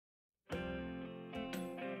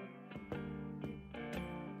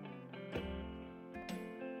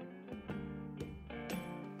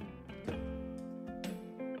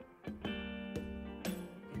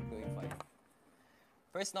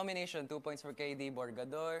First nomination, 2 points for KD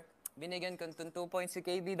Borgador. Binigyan ko ng 2 points si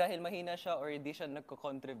KD dahil mahina siya or hindi siya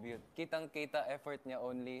nagko-contribute. Kitang-kita effort niya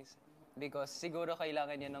only because siguro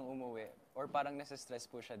kailangan niya nang umuwi or parang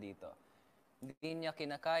nasa-stress po siya dito. Hindi niya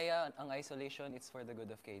kinakaya ang isolation. It's for the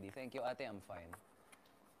good of KD. Thank you, ate. I'm fine.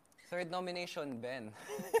 Third nomination, Ben.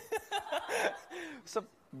 So,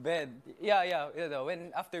 Ben. Yeah. You know,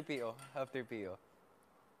 after PO.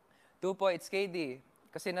 2 points, KD.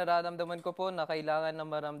 Kasi nararamdaman ko po na kailangan na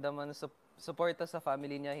maramdaman suporta sa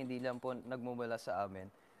family niya, hindi lang po nagmumula sa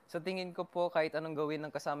amin. So tingin ko po kahit anong gawin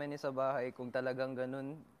ng kasama niya sa bahay, kung talagang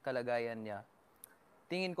ganun kalagayan niya,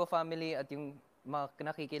 tingin ko family at yung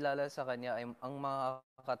mga nakikilala sa kanya ay ang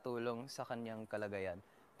makakatulong sa kanyang kalagayan.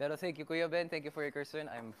 Pero thank you, Kuya Ben. Thank you for your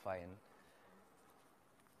concern. I'm fine.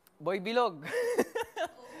 Boy Bilog.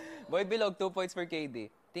 Boy Bilog, 2 points for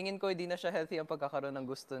KD. Tingin ko hindi na siya healthy ang pagkakaroon ng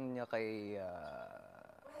gusto niya kay...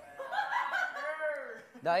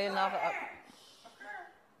 dahil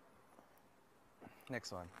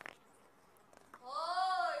Next one.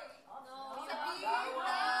 Hoy! No! Sabihin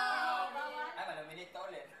na! Ay, manominate ka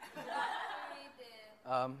ulit.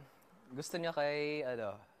 Gusto niya kay,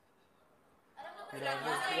 Alam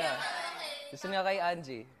mo yeah. Gusto niya kay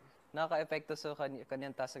Angie. Nakaka-epekto sa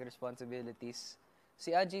kanyang task and responsibilities.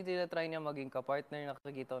 Si Angie, tinatry niya maging kapartner.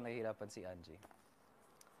 Nakikita ko nahihirapan si Angie.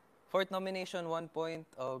 Fourth nomination, 1 point.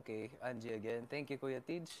 Okay, Angie again. Thank you, Kuya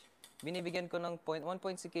Tej. Binibigyan ko ng 1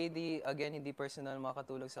 point si KD. Again, hindi personal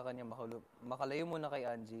makatulog sa kanya. Makalayo muna kay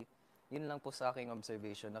Angie. Yun lang po sa aking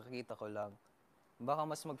observation. Nakikita ko lang. Baka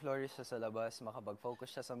mas mag-flourish siya sa labas.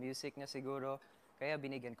 Makapag-focus siya sa music niya siguro. Kaya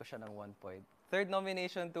binigyan ko siya ng 1 point. Third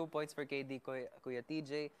nomination, 2 points for KD, Kuya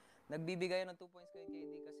TJ. Nagbibigay ng 2 points kay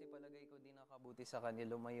KD kasi palagay ko di nakabuti sa kanya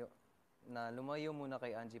lumayo muna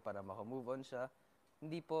kay Angie para maka-move on siya.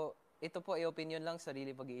 Hindi po, ito po ay opinion lang, sarili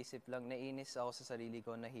pag-iisip lang. Nainis ako sa sarili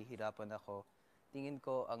ko, nahihirapan ako. Tingin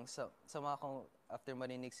ko, ang sama ko after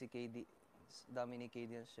marinig si KD, dami ni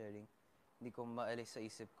KD ang sharing, hindi ko maalis sa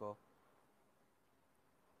isip ko.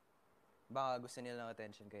 Baka gusto nila ng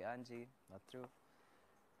attention kay Angie, not true.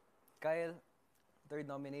 Kyle, third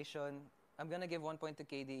nomination. I'm gonna give 1 point to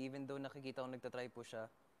KD even though nakikita ko nagtatry po siya.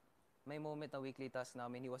 May moment na weekly task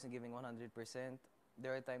namin, he wasn't giving 100%.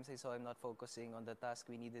 There are times I saw him not focusing on the task.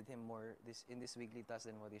 We needed him more in this weekly task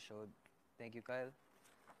than what he showed. Thank you, Kyle.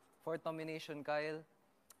 Fourth nomination, Kyle.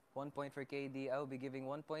 1 point for KD. I will be giving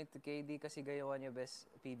 1 point to KD kasi gayawan niya best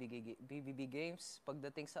PBB games.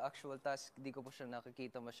 Pagdating sa actual task, di ko po siya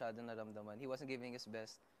nakikita masyado naramdaman. He wasn't giving his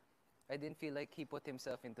best. I didn't feel like he put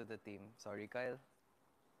himself into the team. Sorry, Kyle.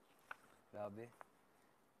 Grabe.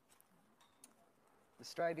 The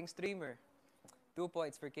striving streamer. 2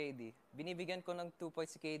 points for KD. Binibigyan ko ng 2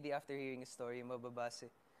 points si KD after hearing his story.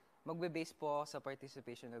 Mababase. Magbe-base po ako sa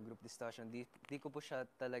participation ng group discussion. Di ko po siya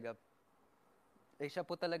talaga... siya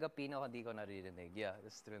po talaga pinaka di ko naririnig. Yeah,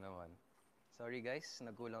 that's true naman. Sorry guys,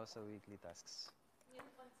 nagkulang ako sa weekly tasks.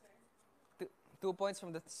 2 points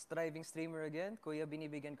from the striving streamer again. Kuya,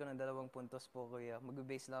 binibigyan ko ng 2 puntos po, kuya.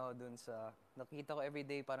 Magbe-base lang ako dun sa... Nakikita ko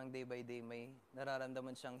everyday, parang day by day, may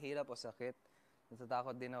nararamdaman siyang hirap o sakit.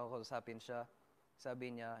 Natatakot din ako kausapin siya.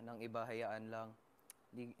 Sabi niya, ng iba, hayaan lang.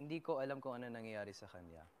 Hindi ko alam kung ano nangyayari sa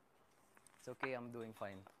kanya. It's okay, I'm doing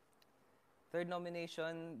fine. Third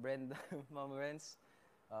nomination, Brenda Mamorens.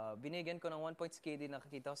 Binigyan ko ng 1 point si KD.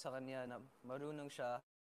 Nakikita ko sa kanya na marunong siya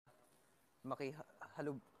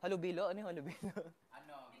halubilo? Ano yung halubilo?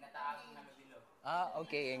 Ginataang halubilo.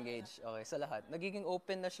 Okay, engage. Okay, sa lahat. Nagiging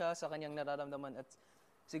open na siya sa kanyang nararamdaman at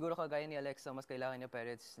siguro kagaya ni Alexa, mas kailangan niya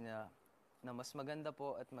parents niya na mas maganda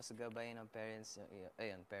po at mas gabay ng parents.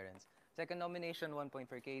 Ayun, parents. Second nomination, 1 point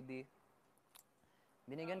for KD.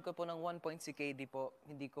 Binigyan ko po ng 1 point si KD po.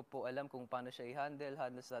 Hindi ko po alam kung paano siya i-handle.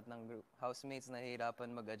 Halos lahat ng housemates nahihirapan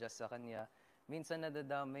mag-adjust sa kanya. Minsan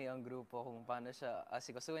nadadamay ang grupo kung paano siya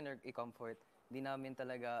asikasuhin or i-comfort. Hindi namin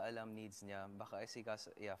talaga alam needs niya. Baka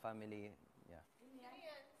family.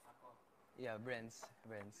 Yeah, friends.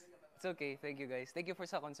 It's okay. Thank you guys. Thank you for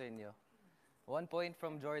sa concern niyo. 1 point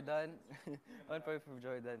from Jordan. 1 point from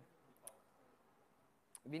Jordan.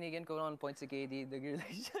 Binigyan ko ng 1 point si KD. The girl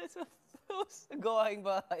like just gawaing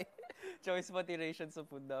bahay. Choice motivation sa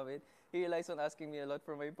food namin. He relies on asking me a lot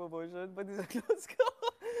for my promotion. Pati sa clothes ko.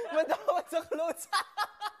 Matawad sa clothes.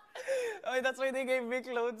 That's why they gave me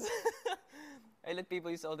clothes. I let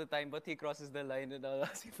people use all the time, but he crosses the line and I'll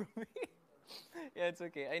ask for me. Yeah, it's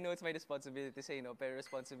okay. I know it's my responsibility to say no, pero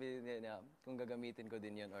responsibility niya kung gagamitin ko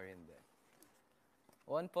din yun or hindi.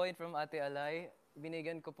 1 point from Ate Alay.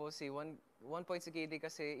 Binigyan ko po 1 point si KD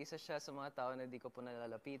kasi isa siya sa mga tao na di ko po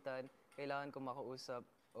nalalapitan. Kailangan ko makausap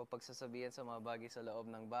o pagsasabihan sa mga bagay sa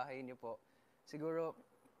loob ng bahay niyo po. siguro,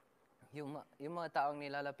 yung mga taong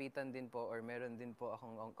nilalapitan din po or meron din po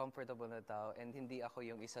akong comfortable na tao and hindi ako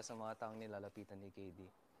yung isa sa mga taong nilalapitan ni KD.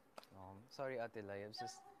 Sorry, Ate Lai.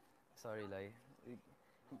 Sorry, Lai.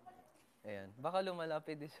 Ayan. Baka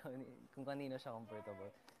lumalapit din siya kung kanino siya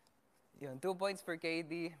comfortable. Yun, 2 points for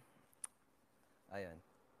KD. Ayan.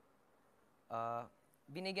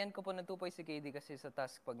 Binigyan ko po ng 2 points si KD kasi sa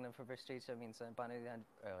task pag na-frustrate siya minsan. Paano yan?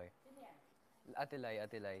 Okay. Ate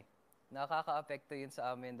Lai. Nakaka-apekto yun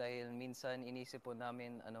sa amin dahil minsan inisip po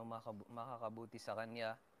namin ano makakabuti sa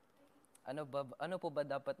kanya. Ano po ba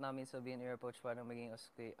dapat namin sabihin i-approach para maging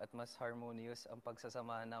okay at mas harmonious ang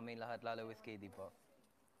pagsasamahan namin lahat lalo with KD po.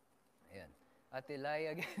 Ayan. Ate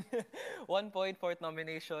Lai again. 1 point, 4th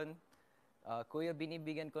nomination. Kuya,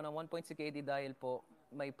 binibigyan ko ng 1 point si KD dahil po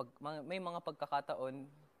may mga pagkakataon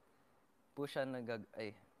po siya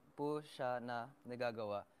na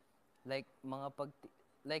nagagawa. Like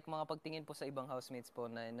mga pagtingin po sa ibang housemates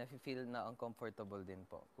po na nafe-feel na uncomfortable din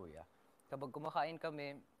po, kuya. Kapag kumakain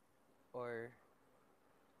kami or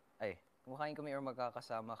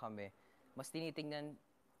magkakasama kami, mas tinitingnan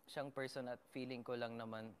siyang person at feeling ko lang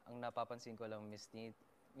naman, ang napapansin ko lang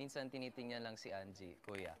minsan tinitingnan lang si Angie,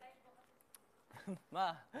 kuya.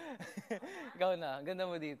 Ma, ikaw na. Ganda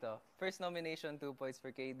mo dito. First nomination, 2 points for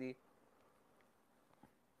KD.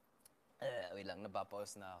 Wait lang,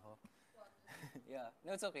 napapause na ako. Yeah,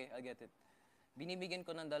 no, it's okay. I'll get it. Binibigyan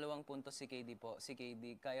ko ng 2 puntos si KD po. Si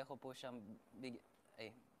KD, kaya ko po siyang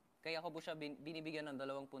binibigyan ng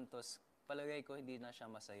 2 puntos. Palagay ko hindi na siya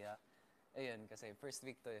masaya. Ayun, kasi first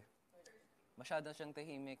week to eh. Masyado siyang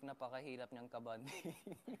tahimik, napakahirap niyang kabanding.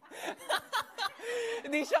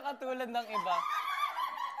 Hindi siya katulad ng iba.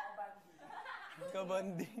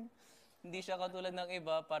 Kabanding. Hindi siya katulad ng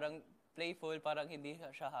iba, parang playful, parang hindi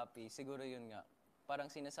siya happy. Siguro yun nga. Parang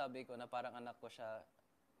sinasabi ko na parang anak ko siya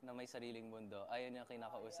na may sariling mundo. Ayaw niya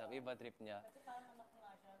kinakausap. Iba trip niya.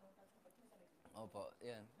 Opo,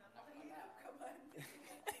 yan.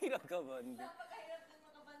 Hirap ka banding. Napakahirap din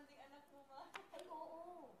makabanding anak mo, ma. Ay,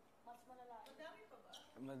 oo. Mas malala.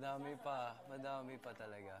 Madami pa ba? Madami pa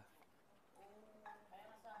talaga. Kaya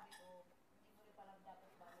nasabi ko, hindi mo rin palang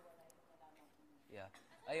dapat baliwala yung nalaman ko. Yeah.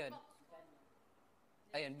 Ayun,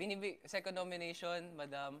 second nomination,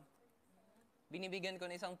 madam. Binibigyan ko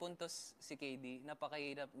ng 1 puntos si KD.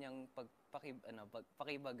 Napakahirap niyang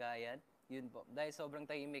pakibagayan. Yun po. Dahil sobrang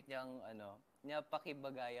tahimik niyang niya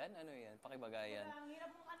pakibagayan. Ano yan? Pakibagayan. Kaya ang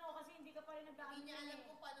hirap mong kasi hindi ka pa rin nag-ano. Hindi niya alam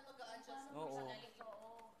kung paano mag-a-adjust sa Oo. personality.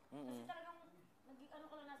 Oo. Kasi talagang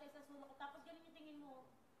ka lang nasa isang sulok ko. Tapos ganun yung tingin mo.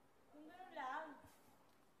 Yung gano'n lang.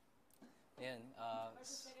 Ayan.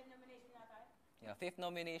 Versus second nomination na tayo. Yeah, 5th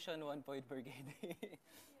nomination, 1 point per KD.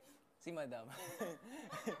 Si madam.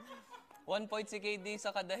 1 point si KD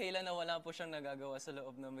sa kadahilan na wala po siyang nagagawa sa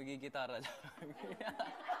loob na magigitara lang.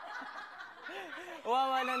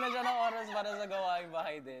 Uwawalan na siya ng oras para sa gawaing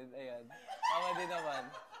bahay din. Ayan. Tama din naman.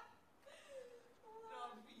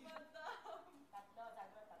 Tatlo.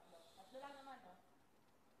 Tatlo lang naman, no?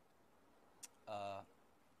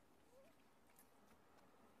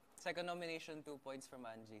 Second nomination, 2 points from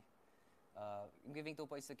Angie. I'm giving 2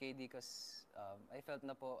 points to KD because I felt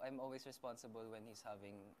na po I'm always responsible when he's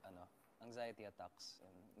having anxiety attacks.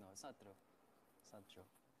 And no, it's not true. It's not true.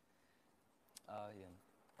 Yun.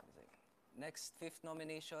 Next, 5th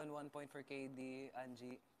nomination, 1 point for KD,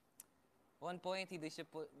 Angie. 1 point,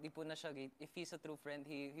 di po na siya, if he's a true friend,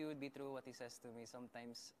 he would be true what he says to me.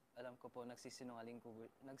 Sometimes, alam ko po, nagsisinungaling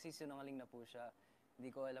na po siya. Hindi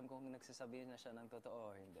ko alam kung nagsasabihin na siya ng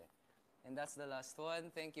totoo or hindi. And that's the last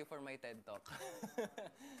one. Thank you for my TED Talk.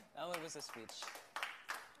 That one was a speech.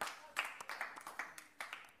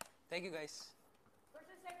 Thank you, guys. First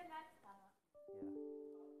and second match, tama. Yeah.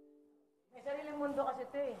 May sariling mundo kasi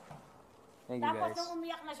ito eh. Thank you, Tapos guys. nung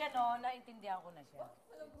umiyak na siya, no, naintindihan ko na siya.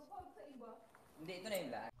 Walang grupo sa iba. Hindi, ito na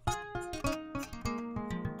yung lahat.